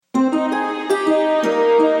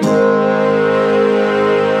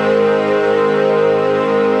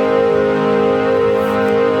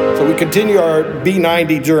continue our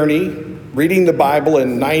B90 journey, reading the Bible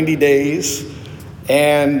in 90 days.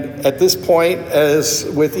 And at this point, as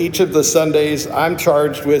with each of the Sundays, I'm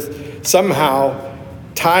charged with somehow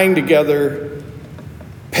tying together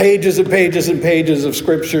pages and pages and pages of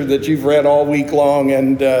Scripture that you've read all week long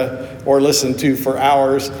and or listened to for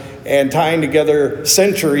hours, and tying together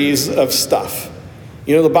centuries of stuff.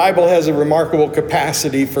 You know, the Bible has a remarkable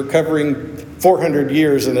capacity for covering 400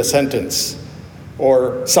 years in a sentence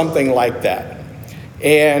or something like that.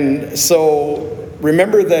 And so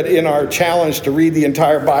remember that in our challenge to read the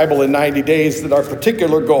entire Bible in 90 days, that our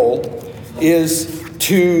particular goal is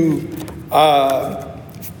to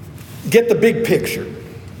get the big picture.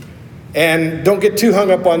 And don't get too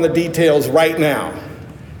hung up on the details right now.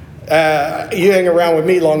 You hang around with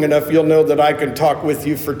me long enough, you'll know that I can talk with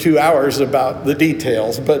you for 2 hours about the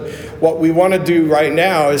details. But what we want to do right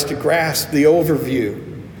now is to grasp the overview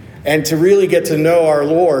and to really get to know our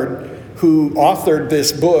Lord, who authored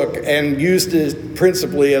this book and used it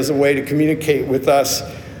principally as a way to communicate with us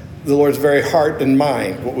the Lord's very heart and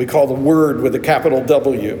mind, what we call the Word with a capital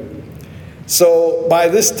W. So by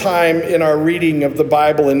this time in our reading of the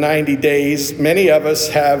Bible in 90 days, many of us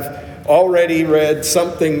have already read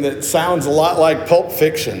something that sounds a lot like Pulp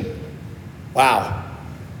Fiction. Wow.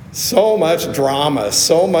 So much drama,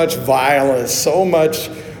 so much violence, so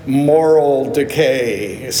much moral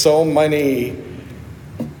decay, so many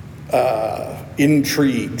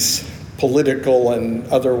intrigues, political and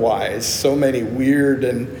otherwise, so many weird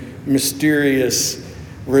and mysterious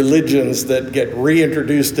religions that get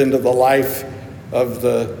reintroduced into the life of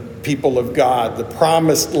the people of God. The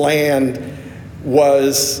promised land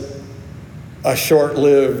was a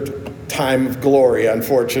short-lived time of glory,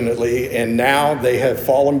 unfortunately, and now they have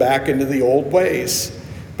fallen back into the old ways.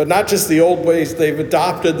 But not just the old ways, they've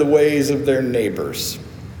adopted the ways of their neighbors.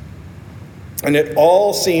 And it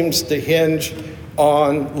all seems to hinge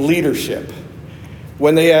on leadership.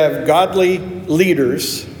 When they have godly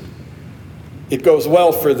leaders, it goes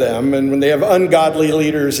well for them. And when they have ungodly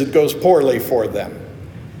leaders, it goes poorly for them.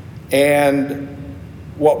 And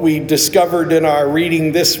what we discovered in our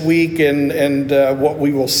reading this week and what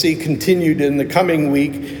we will see continued in the coming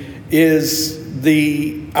week is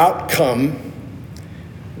the outcome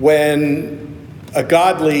when a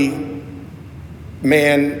godly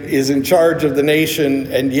man is in charge of the nation,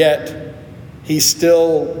 and yet he's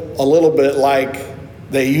still a little bit like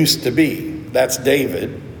they used to be. That's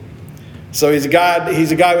David. So he's a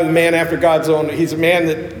guy with a man after God's own. He's a man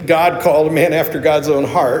that God called a man after God's own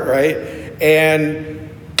heart, right?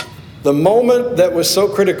 And the moment that was so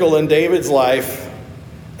critical in David's life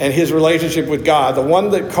and his relationship with God, the one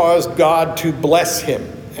that caused God to bless him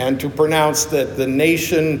and to pronounce that the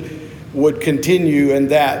nation would continue and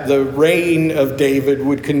that the reign of David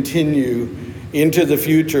would continue into the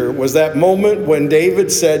future, was that moment when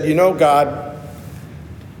David said, you know, God,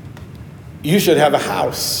 you should have a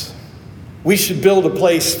house. We should build a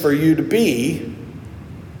place for you to be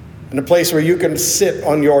and a place where you can sit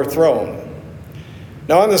on your throne.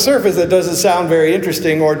 Now, on the surface, it doesn't sound very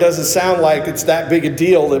interesting, or doesn't sound like it's that big a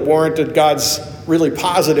deal that warranted God's really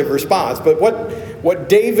positive response. But what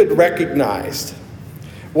David recognized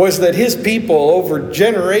was that his people, over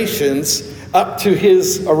generations up to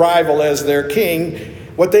his arrival as their king,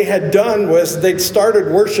 what they had done was they'd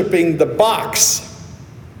started worshiping the box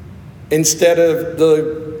instead of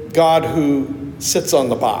the God who sits on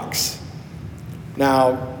the box.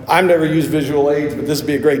 Now, I've never used visual aids, but this would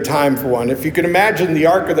be a great time for one. If you can imagine, the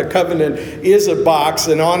Ark of the Covenant is a box,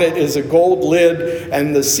 and on it is a gold lid,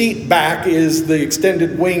 and the seat back is the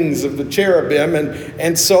extended wings of the cherubim.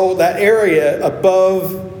 And so that area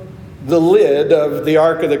above the lid of the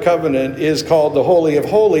Ark of the Covenant is called the Holy of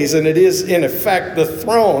Holies, and it is, in effect, the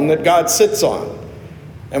throne that God sits on.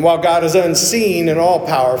 And while God is unseen and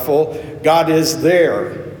all-powerful, God is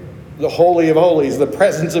there. The Holy of Holies, the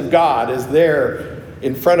presence of God is there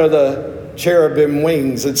in front of the cherubim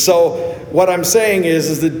wings. And so what I'm saying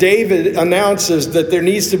is that David announces that there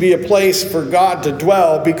needs to be a place for God to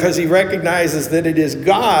dwell, because he recognizes that it is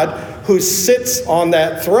God who sits on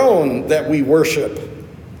that throne that we worship.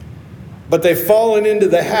 But they've fallen into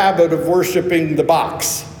the habit of worshiping the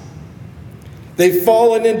box. They've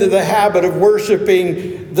fallen into the habit of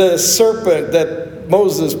worshiping the serpent that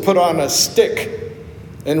Moses put on a stick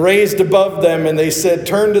and raised above them, and they said,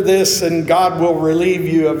 turn to this and God will relieve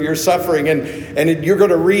you of your suffering. And you're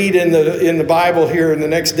going to read in the Bible here in the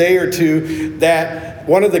next day or two that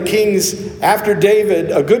one of the kings after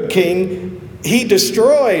David, a good king, he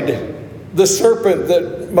destroyed the serpent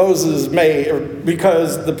that Moses made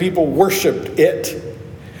because the people worshipped it.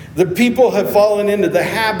 The people have fallen into the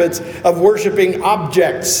habits of worshiping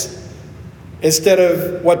objects instead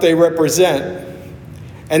of what they represent.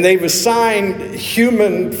 And they've assigned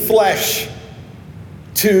human flesh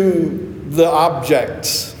to the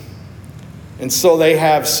objects. And so they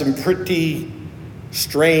have some pretty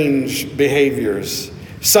strange behaviors.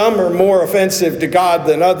 Some are more offensive to God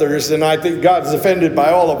than others, and I think God's offended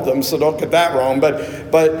by all of them, so don't get that wrong.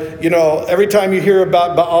 But you know, every time you hear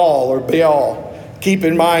about Baal or Baal, keep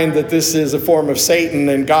in mind that this is a form of Satan,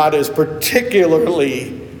 and God is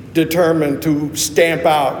particularly determined to stamp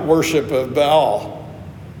out worship of Baal.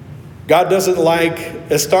 God doesn't like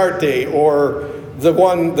Astarte, or the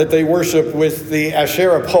one that they worship with the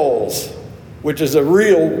Asherah poles, which is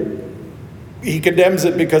he condemns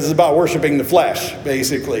it because it's about worshiping the flesh,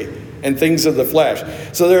 basically, and things of the flesh.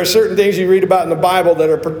 So there are certain things you read about in the Bible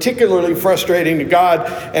that are particularly frustrating to God,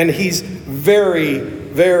 and he's very,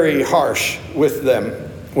 very harsh with them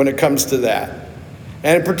when it comes to that.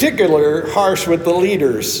 And in particular, harsh with the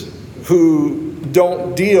leaders who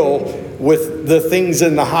don't deal with the things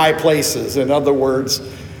in the high places. In other words,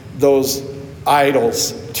 those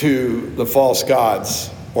idols to the false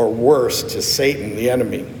gods, or worse, to Satan, the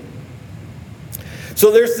enemy. So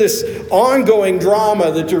there's this ongoing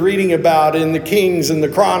drama that you're reading about in the Kings and the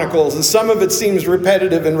Chronicles, and some of it seems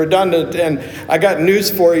repetitive and redundant, and I got news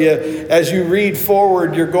for you. As you read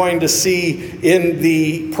forward, you're going to see in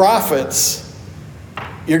the prophets,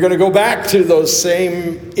 you're going to go back to those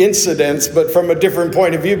same incidents, but from a different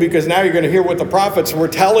point of view, because now you're going to hear what the prophets were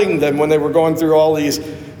telling them when they were going through all these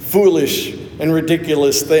foolish and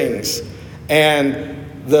ridiculous things. And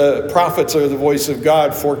the prophets are the voice of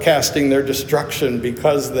God forecasting their destruction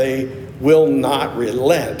because they will not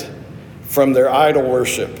relent from their idol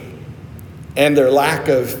worship and their lack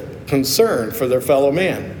of concern for their fellow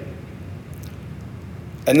man.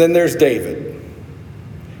 And then there's David.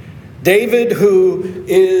 David, who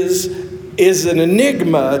is an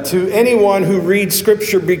enigma to anyone who reads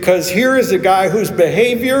Scripture, because here is a guy whose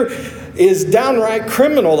behavior is downright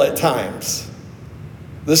criminal at times.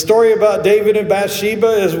 The story about David and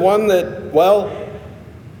Bathsheba is one that, well,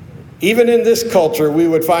 even in this culture, we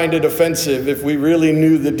would find it offensive if we really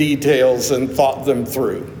knew the details and thought them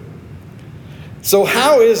through. So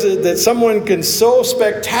how is it that someone can so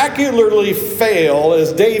spectacularly fail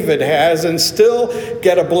as David has and still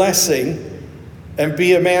get a blessing and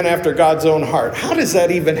be a man after God's own heart? How does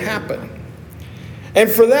that even happen? And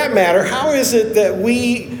for that matter, how is it that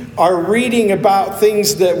we are reading about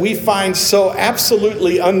things that we find so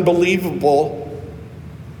absolutely unbelievable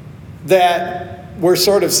that we're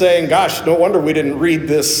sort of saying, gosh, no wonder we didn't read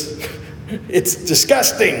this. It's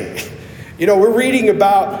disgusting. You know, we're reading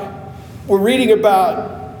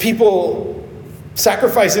about people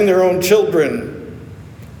sacrificing their own children.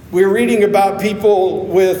 We're reading about people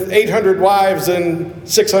with 800 wives and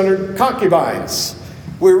 600 concubines.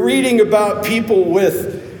 We're reading about people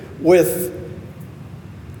with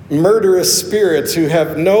murderous spirits who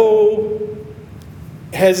have no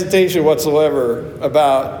hesitation whatsoever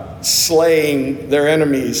about slaying their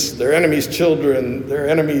enemies' children, their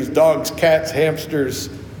enemies' dogs, cats, hamsters,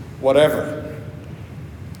 whatever.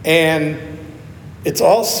 And it's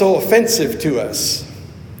all so offensive to us.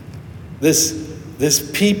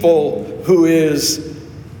 This people who is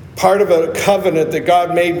part of a covenant that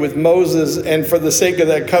God made with Moses, and for the sake of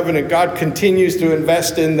that covenant, God continues to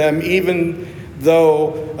invest in them, even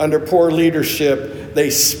though under poor leadership, they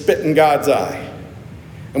spit in God's eye.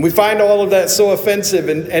 And we find all of that so offensive.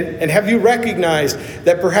 And have you recognized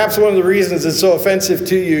that perhaps one of the reasons it's so offensive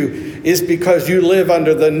to you is because you live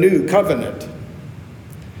under the new covenant?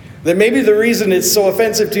 That maybe the reason it's so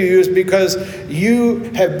offensive to you is because you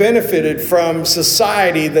have benefited from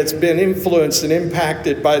society that's been influenced and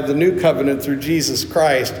impacted by the new covenant through Jesus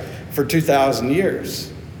Christ for 2,000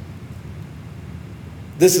 years.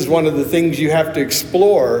 This is one of the things you have to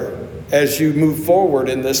explore as you move forward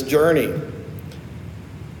in this journey.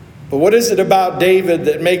 But what is it about David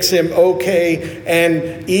that makes him okay,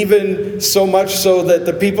 and even so much so that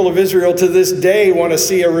the people of Israel to this day want to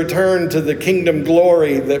see a return to the kingdom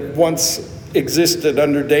glory that once existed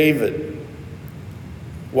under David?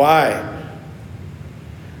 Why?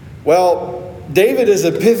 Well, David is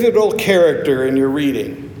a pivotal character in your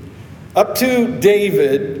reading. Up to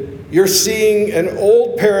David, you're seeing an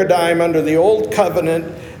old paradigm under the old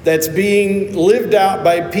covenant that's being lived out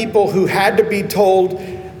by people who had to be told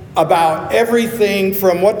about everything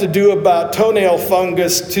from what to do about toenail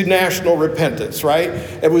fungus to national repentance, right?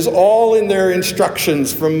 It was all in their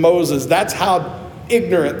instructions from Moses. That's how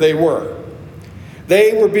ignorant they were.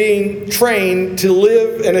 They were being trained to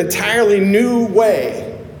live an entirely new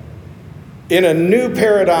way in a new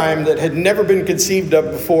paradigm that had never been conceived of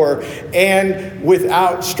before, and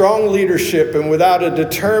without strong leadership and without a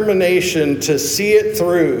determination to see it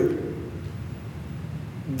through,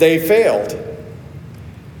 they failed.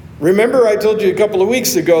 Remember, I told you a couple of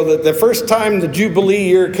weeks ago that the first time the Jubilee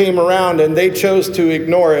year came around and they chose to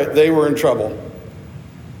ignore it, they were in trouble.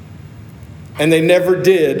 And they never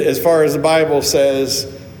did, as far as the Bible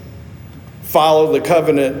says, follow the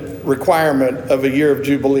covenant requirement of a year of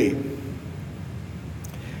Jubilee.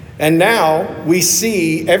 And now we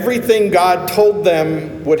see everything God told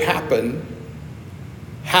them would happen,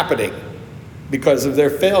 happening because of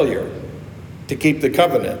their failure to keep the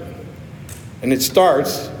covenant. And it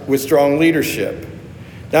starts with strong leadership.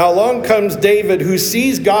 Now along comes David, who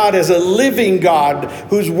sees God as a living God,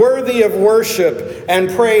 who's worthy of worship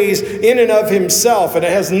and praise in and of himself, and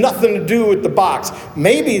it has nothing to do with the box.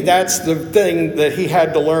 Maybe that's the thing that he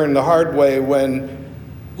had to learn the hard way when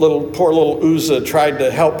poor little Uzzah tried to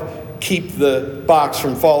help keep the box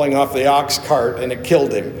from falling off the ox cart and it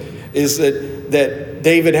killed him, is that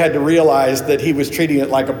David had to realize that he was treating it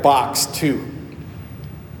like a box too.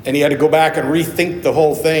 And he had to go back and rethink the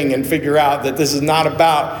whole thing and figure out that this is not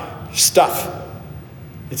about stuff.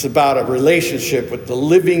 It's about a relationship with the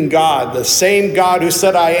living God, the same God who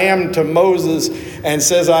said I am to Moses and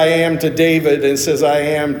says I am to David and says I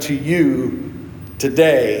am to you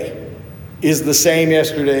today, is the same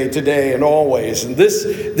yesterday, today, and always. And this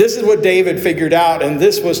is what David figured out, and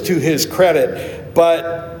this was to his credit.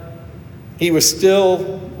 But he was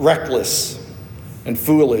still reckless and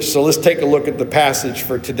foolish. So let's take a look at the passage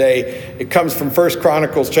for today. It comes from 1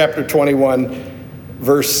 Chronicles chapter 21,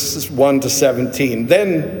 verses 1 to 17.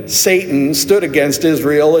 Then Satan stood against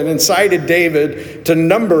Israel and incited David to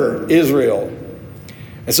number Israel.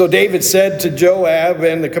 And so David said to Joab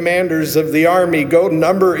and the commanders of the army, go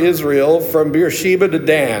number Israel from Beersheba to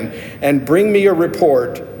Dan, and bring me a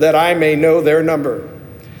report that I may know their number.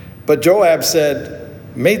 But Joab said,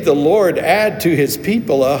 may the Lord add to his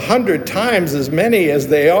people 100 times as many as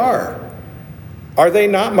they are. Are they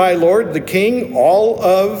not my lord the king, all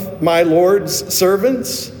of my lord's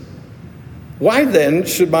servants? Why then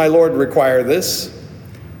should my lord require this?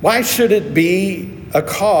 Why should it be a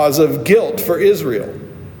cause of guilt for Israel?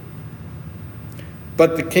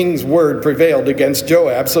 But the king's word prevailed against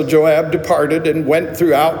Joab. So Joab departed and went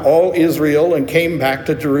throughout all Israel and came back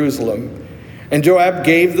to Jerusalem. And Joab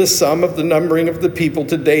gave the sum of the numbering of the people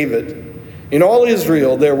to David. In all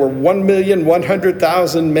Israel there were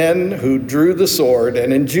 1,100,000 men who drew the sword,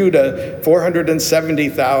 and in Judah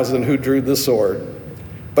 470,000 who drew the sword.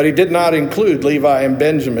 But he did not include Levi and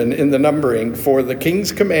Benjamin in the numbering, for the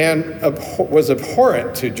king's command was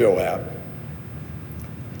abhorrent to Joab.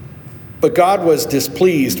 But God was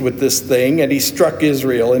displeased with this thing, and he struck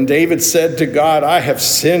Israel. And David said to God, I have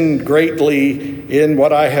sinned greatly in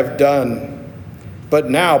what I have done. But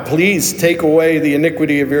now, please take away the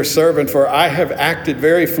iniquity of your servant, for I have acted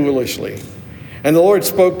very foolishly. And the Lord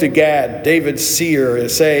spoke to Gad, David's seer,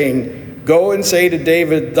 saying, go and say to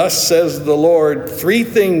David, thus says the Lord, 3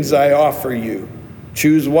 things I offer you.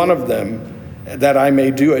 Choose one of them, that I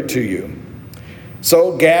may do it to you.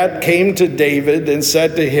 So Gad came to David and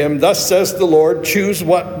said to him, thus says the Lord, choose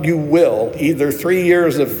what you will, either 3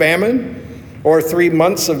 years of famine, or 3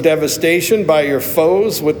 months of devastation by your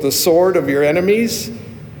foes with the sword of your enemies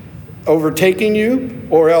overtaking you,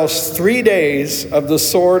 or else 3 days of the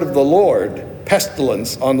sword of the Lord,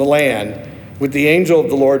 pestilence on the land, with the angel of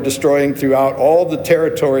the Lord destroying throughout all the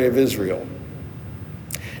territory of Israel.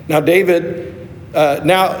 Now David,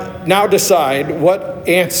 now decide what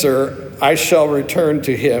answer I shall return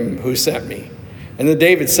to him who sent me. And then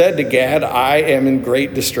David said to Gad, I am in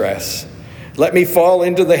great distress. Let me fall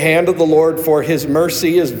into the hand of the Lord, for his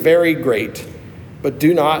mercy is very great, but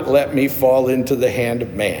do not let me fall into the hand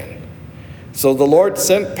of man. So the Lord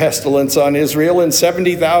sent pestilence on Israel, and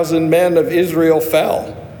 70,000 men of Israel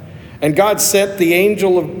fell. And God sent the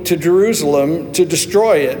angel to Jerusalem to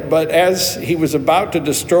destroy it. But as he was about to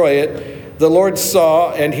destroy it, the Lord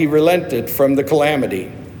saw, and he relented from the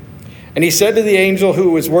calamity. And he said to the angel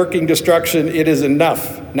who was working destruction, it is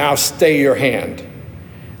enough, now stay your hand.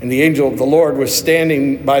 And the angel of the Lord was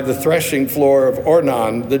standing by the threshing floor of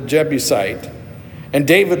Ornan, the Jebusite. And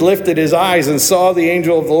David lifted his eyes and saw the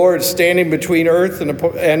angel of the Lord standing between earth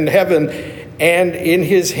and heaven, and in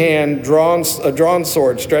his hand a drawn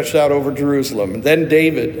sword stretched out over Jerusalem. And then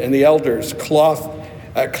David and the elders,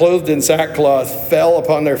 clothed in sackcloth, fell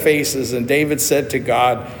upon their faces. And David said to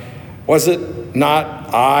God, was it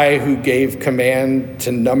not I who gave command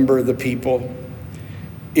to number the people?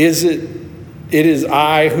 It is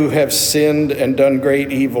I who have sinned and done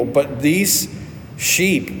great evil, but these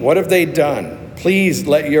Sheep, what have they done? Please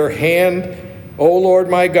let your hand, O Lord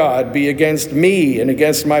my God, be against me and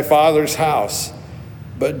against my father's house,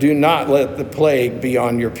 but do not let the plague be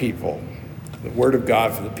on your people. The word of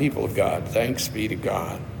God for the people of God. Thanks be to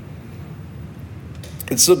God.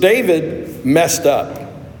 And so David messed up.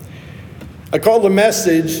 I call the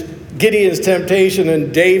message Gideon's temptation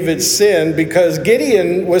and David's sin because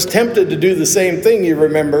Gideon was tempted to do the same thing, you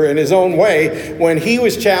remember, in his own way. When he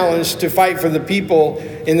was challenged to fight for the people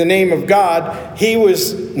in the name of God, he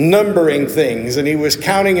was numbering things and he was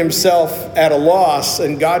counting himself at a loss,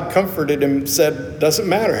 and God comforted him, said, doesn't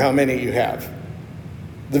matter how many you have.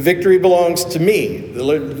 The victory belongs to me.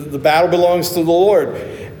 The battle belongs to the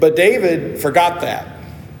Lord. But David forgot that.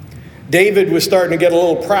 David was starting to get a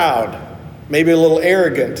little proud, maybe a little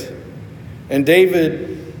arrogant. And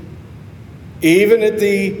David, even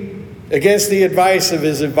against the advice of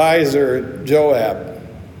his advisor, Joab,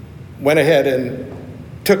 went ahead and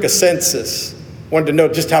took a census, wanted to know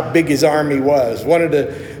just how big his army was, wanted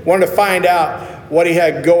to find out what he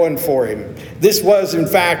had going for him. This was, in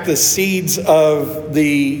fact, the seeds of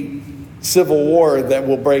the civil war that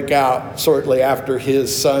will break out shortly after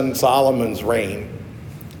his son Solomon's reign,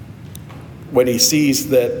 when he sees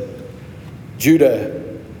that Judah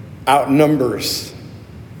outnumbers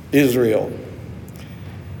Israel.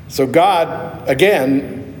 So God,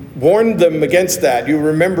 again, warned them against that. You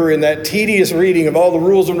remember in that tedious reading of all the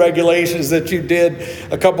rules and regulations that you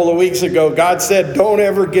did a couple of weeks ago, God said, don't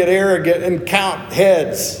ever get arrogant and count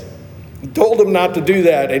heads. He told him not to do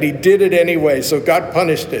that, and he did it anyway, so God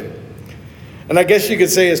punished him. And I guess you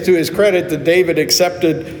could say it's to his credit that David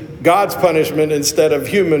accepted God's punishment instead of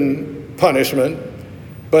human punishment.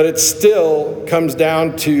 But it still comes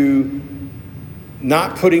down to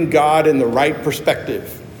not putting God in the right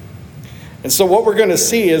perspective. And so what we're going to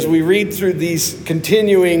see as we read through these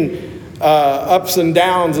continuing ups and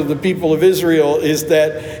downs of the people of Israel is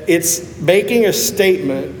that it's making a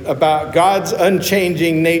statement about God's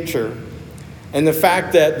unchanging nature and the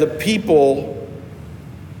fact that the people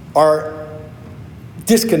are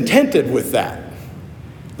discontented with that.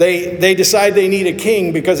 They decide they need a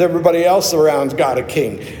king because everybody else around's got a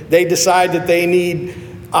king. They decide that they need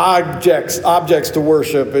objects to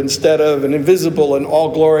worship instead of an invisible and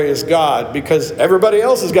all-glorious God because everybody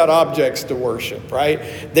else has got objects to worship,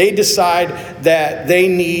 right? They decide that they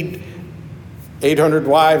need 800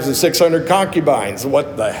 wives and 600 concubines.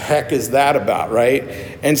 What the heck is that about, right?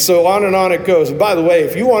 And so on and on it goes. And by the way,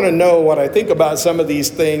 if you want to know what I think about some of these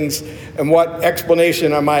things and what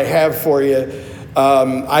explanation I might have for you,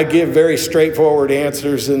 I give very straightforward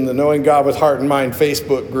answers in the Knowing God with Heart and Mind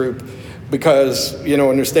Facebook group because, when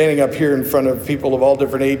you're standing up here in front of people of all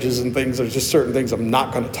different ages and things, there's just certain things I'm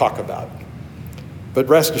not going to talk about. But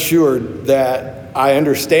rest assured that I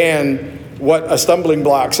understand what a stumbling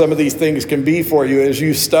block some of these things can be for you as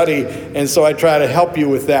you study, and so I try to help you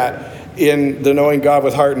with that in the Knowing God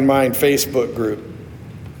with Heart and Mind Facebook group.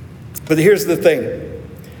 But here's the thing.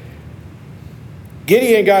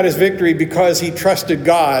 Gideon got his victory because he trusted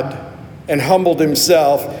God and humbled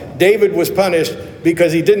himself. David was punished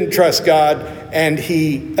because he didn't trust God and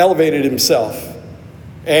he elevated himself.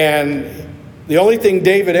 And the only thing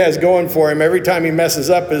David has going for him every time he messes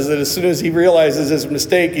up is that as soon as he realizes his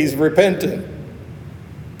mistake, he's repentant.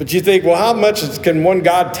 But you think, well, how much can one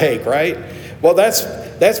God take, right? Well,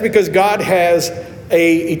 that's because God has an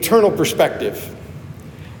eternal perspective.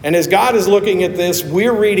 And as God is looking at this,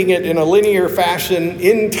 we're reading it in a linear fashion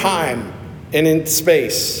in time and in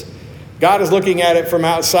space. God is looking at it from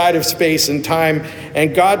outside of space and time,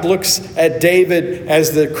 and God looks at David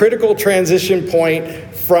as the critical transition point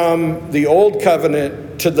from the old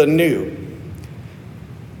covenant to the new.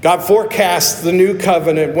 God forecasts the new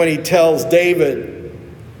covenant when he tells David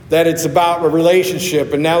that it's about a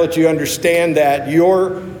relationship, and now that you understand that,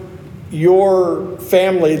 your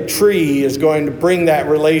family tree is going to bring that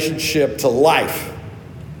relationship to life.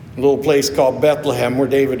 A little place called Bethlehem, where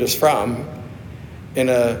David is from, in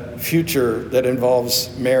a future that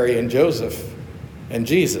involves Mary and Joseph and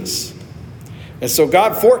Jesus. And so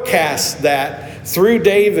God forecasts that through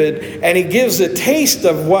David, and he gives a taste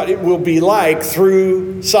of what it will be like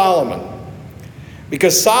through Solomon.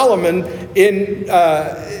 Because Solomon,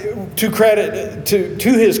 to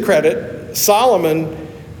his credit, Solomon,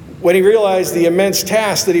 when he realized the immense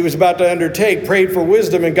task that he was about to undertake, prayed for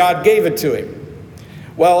wisdom, and God gave it to him.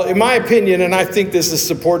 Well, in my opinion, and I think this is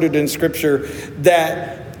supported in Scripture,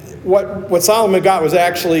 that what Solomon got was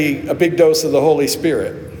actually a big dose of the Holy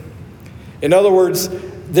Spirit. In other words,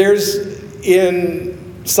 there's in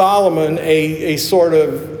Solomon a sort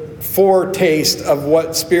of foretaste of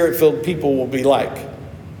what Spirit-filled people will be like.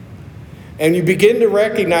 And you begin to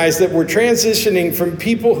recognize that we're transitioning from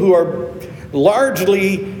people who are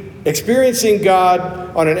largely experiencing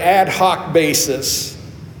God on an ad hoc basis,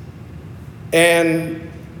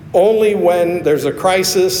 and only when there's a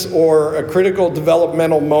crisis or a critical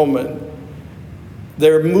developmental moment,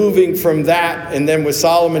 they're moving from that, and then with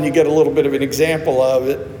Solomon you get a little bit of an example of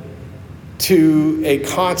it, to a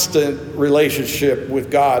constant relationship with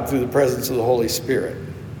God through the presence of the Holy Spirit.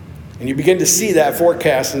 And you begin to see that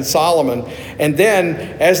forecast in Solomon. And then,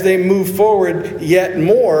 as they move forward yet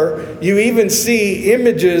more, you even see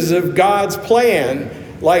images of God's plan,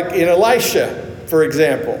 like in Elisha, for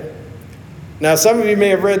example. Now, some of you may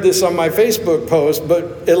have read this on my Facebook post,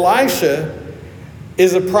 but Elisha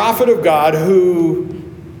is a prophet of God who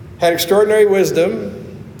had extraordinary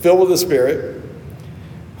wisdom, filled with the Spirit,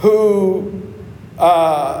 who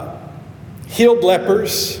healed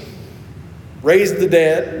lepers, raised the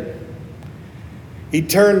dead. He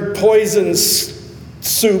turned poison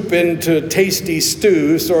soup into tasty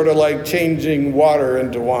stew, sort of like changing water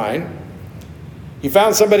into wine. He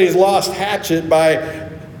found somebody's lost hatchet by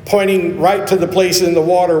pointing right to the place in the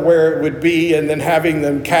water where it would be, and then having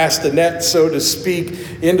them cast a net, so to speak,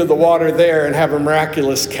 into the water there and have a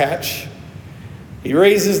miraculous catch. He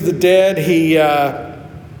raises the dead.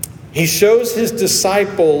 He shows his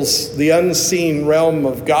disciples the unseen realm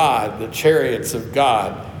of God, the chariots of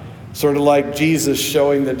God, sort of like Jesus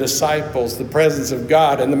showing the disciples the presence of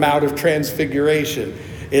God in the Mount of Transfiguration.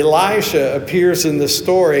 Elisha appears in the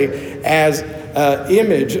story as an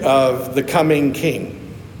image of the coming king.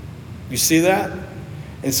 You see that?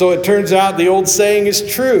 And so it turns out the old saying is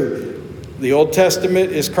true. The Old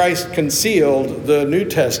Testament is Christ concealed. The New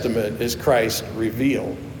Testament is Christ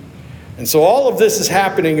revealed. And so all of this is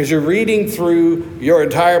happening as you're reading through your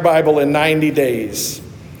entire Bible in 90 days.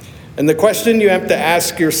 And the question you have to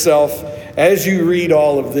ask yourself as you read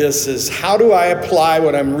all of this is, how do I apply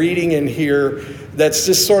what I'm reading in here that's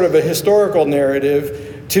just sort of a historical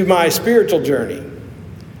narrative to my spiritual journey?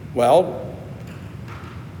 Well,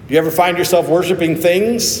 do you ever find yourself worshiping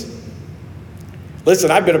things? Listen,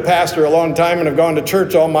 I've been a pastor a long time and I've gone to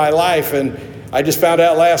church all my life, and I just found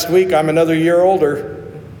out last week I'm another year older.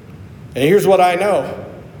 And here's what I know.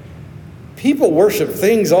 People worship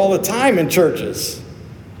things all the time in churches.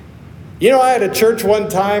 You know, I had a church one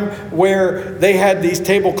time where they had these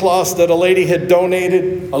tablecloths that a lady had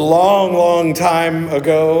donated a long, long time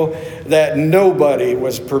ago that nobody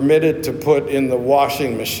was permitted to put in the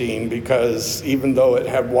washing machine, because even though it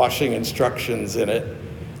had washing instructions in it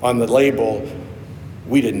on the label,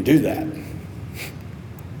 we didn't do that.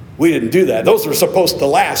 We didn't do that. Those were supposed to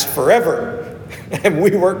last forever, and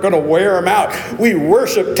we weren't going to wear them out. We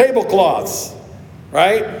worship tablecloths,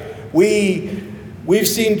 right? We've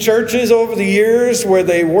seen churches over the years where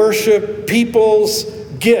they worship people's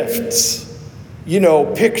gifts, you know,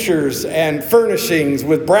 pictures and furnishings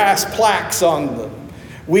with brass plaques on them.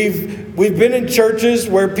 We've been in churches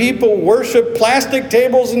where people worship plastic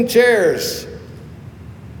tables and chairs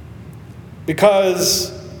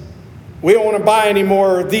because we don't want to buy any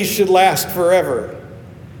more. These should last forever.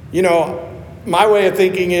 You know, my way of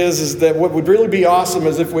thinking is that what would really be awesome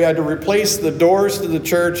is if we had to replace the doors to the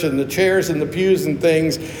church and the chairs and the pews and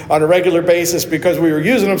things on a regular basis because we were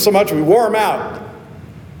using them so much we wore them out.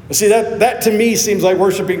 See, that to me seems like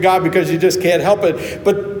worshiping God because you just can't help it.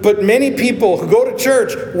 But many people who go to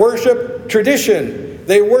church worship tradition.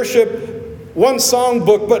 They worship one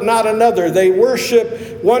songbook but not another. They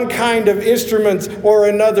worship one kind of instrument or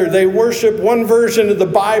another. They worship one version of the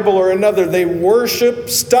Bible or another. They worship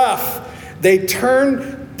stuff. They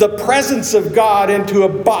turn the presence of God into a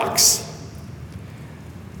box.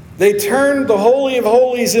 They turn the Holy of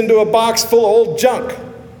Holies into a box full of old junk.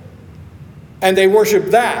 And they worship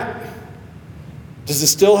that. Does it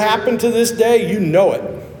still happen to this day? You know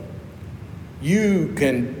it. You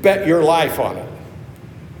can bet your life on it.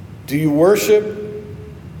 Do you worship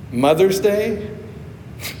Mother's Day?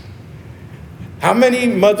 How many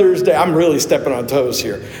Mother's Day, I'm really stepping on toes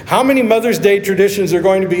here. How many Mother's Day traditions are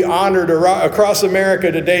going to be honored across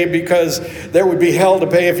America today because there would be hell to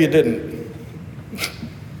pay if you didn't?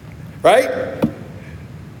 Right?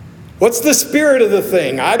 What's the spirit of the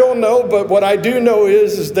thing? I don't know, but what I do know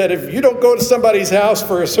is that if you don't go to somebody's house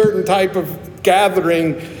for a certain type of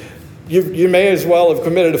gathering, you may as well have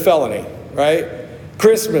committed a felony, right?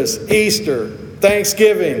 Christmas, Easter,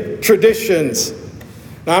 Thanksgiving, traditions.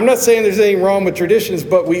 Now, I'm not saying there's anything wrong with traditions,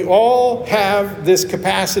 but we all have this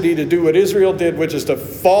capacity to do what Israel did, which is to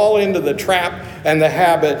fall into the trap and the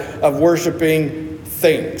habit of worshiping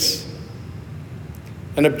things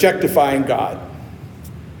and objectifying God.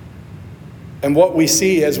 And what we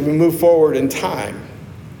see as we move forward in time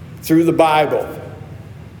through the Bible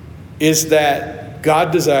is that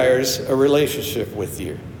God desires a relationship with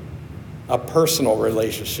you, a personal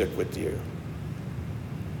relationship with you.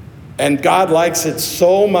 And God likes it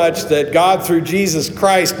so much that God, through Jesus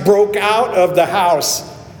Christ, broke out of the house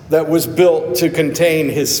that was built to contain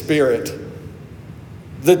his Spirit.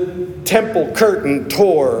 The temple curtain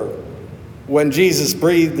tore when Jesus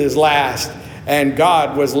breathed his last, and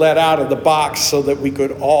God was let out of the box so that we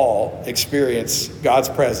could all experience God's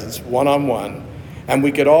presence one-on-one, and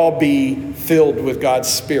we could all be filled with God's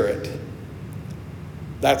Spirit.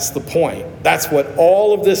 That's the point. That's what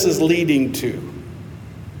all of this is leading to.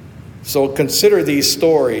 So consider these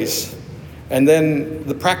stories and then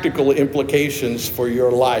the practical implications for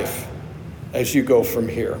your life as you go from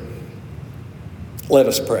here. Let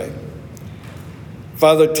us pray.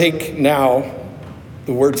 Father, take now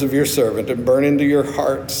the words of your servant and burn into your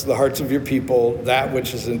hearts, the hearts of your people, that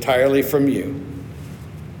which is entirely from you.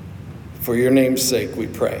 For your name's sake we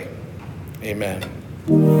pray.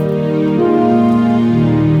 Amen.